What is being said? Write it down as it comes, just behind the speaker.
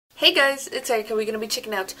Hey guys, it's Erika. We're gonna be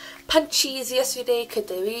checking out Punchies yesterday.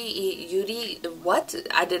 Katewi Yuri. What?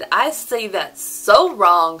 Did I say that so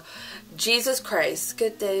wrong? Jesus Christ.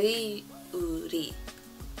 Katewi Yuri.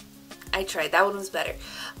 I tried. That one was better.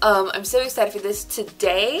 I'm so excited for this.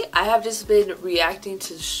 Today, I have just been reacting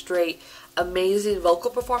to straight amazing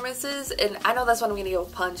vocal performances, and I know that's what I'm gonna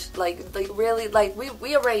give Punch. Like really,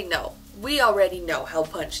 we already know. We already know how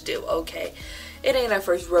Punch do. Okay. It ain't our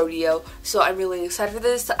first rodeo, so I'm really excited for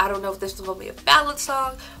this. I don't know if this is going to be a ballad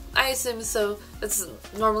song. I assume so. That's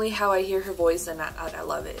normally how I hear her voice, and I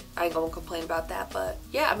love it. I ain't going to complain about that, but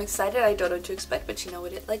yeah, I'm excited. I don't know what to expect, but you know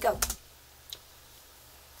what it like. Go.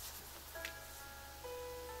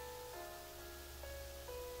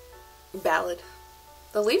 Ballad.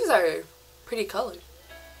 The leaves are pretty colored.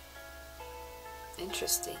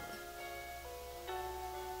 Interesting.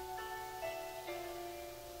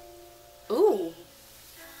 Ooh.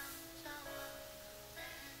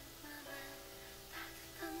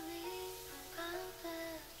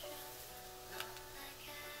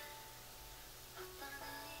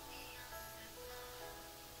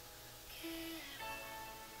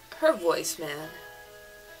 Her voice, man.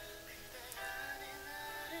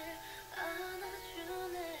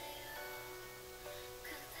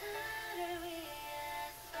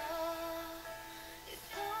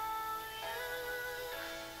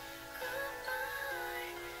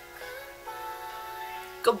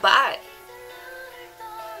 Goodbye.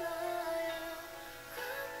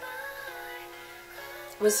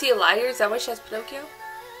 Was he a liar? Is that why she has Pinocchio?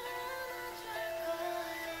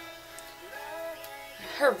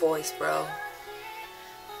 Her voice, bro.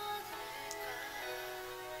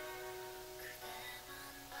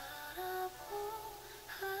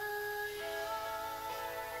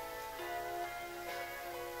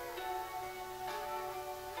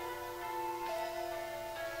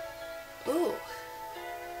 Ooh.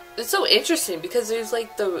 It's so interesting because there's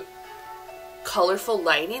like the colorful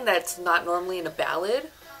lighting that's not normally in a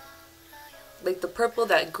ballad. Like the purple,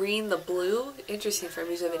 that green, the blue. Interesting for a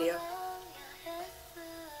music video.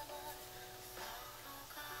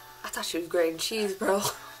 I thought she was grating cheese, bro.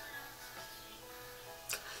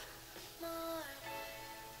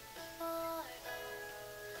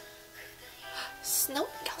 Snowing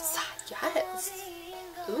outside, yes.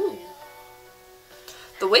 Ooh.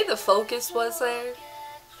 The way the focus was there.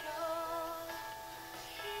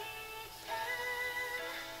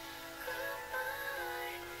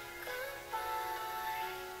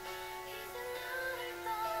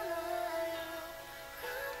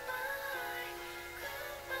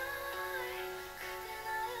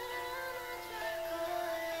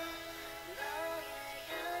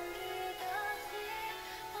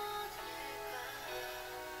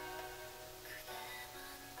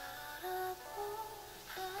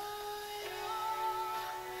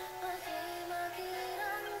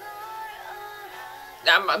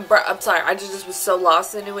 I'm sorry, I just was so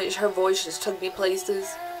lost into it. Her voice just took me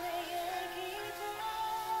places.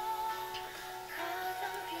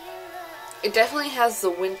 It definitely has the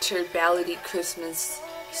winter ballady Christmas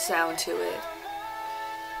sound to it.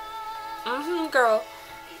 Girl.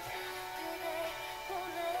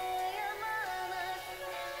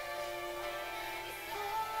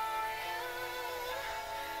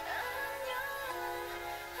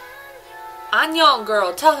 Annyeong,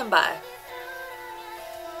 girl. Tell him bye.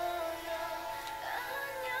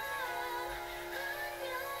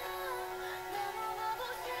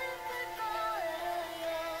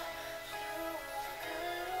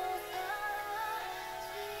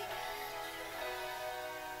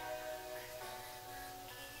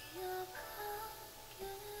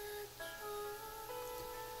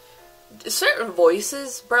 Certain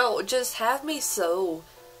voices, bro, just have me so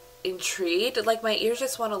intrigued. Like, my ears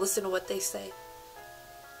just want to listen to what they say.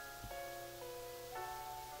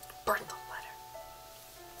 Burn the letter.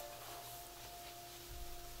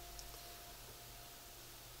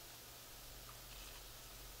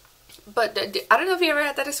 But I don't know if you ever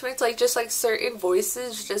had that experience, like, just, like, certain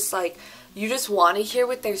voices, just, like, you just want to hear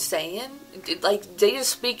what they're saying. Like, they just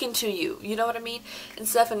speaking to you, you know what I mean? And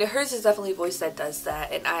stuff, and hers is definitely a voice that does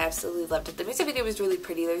that, and I absolutely loved it. The music video was really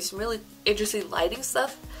pretty. There's some really interesting lighting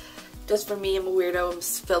stuff. Just for me, I'm a weirdo, I'm a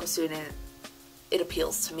film student. It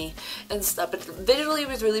appeals to me and stuff, but visually it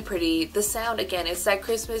was really pretty. The sound, again, it's that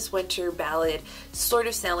Christmas winter ballad sort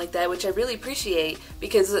of sound like that, which I really appreciate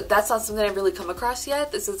because that's not something I've really come across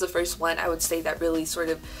yet. This is the first one I would say that really sort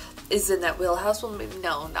of is in that wheelhouse. Well, maybe,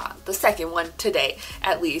 no, not the second one today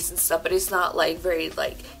at least and stuff, but it's not like very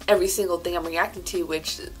like every single thing I'm reacting to,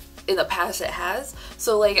 which in the past it has.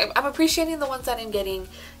 So like I'm appreciating the ones that I'm getting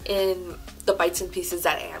in the bites and pieces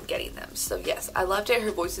that I am getting them. So yes, I loved it.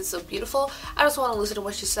 Her voice is so beautiful. I just want to listen to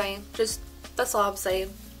what she's saying. Just, that's all I'm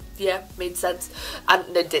saying. Yeah, made sense.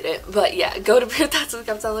 It didn't, but yeah, go to your thoughts in the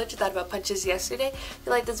comments down below what you thought about punches yesterday. If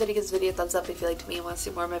you like this video, give this video a thumbs up. If you liked me and want to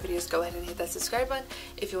see more of my videos, go ahead and hit that subscribe button.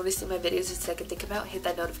 If you want to see my videos the second they come out, hit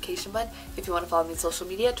that notification button. If you want to follow me on social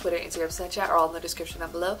media, Twitter, Instagram, Snapchat are all in the description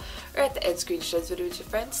down below, or at the end screen, share this video with your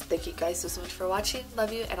friends. Thank you guys so much for watching.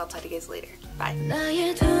 Love you, and I'll talk to you guys later. Bye.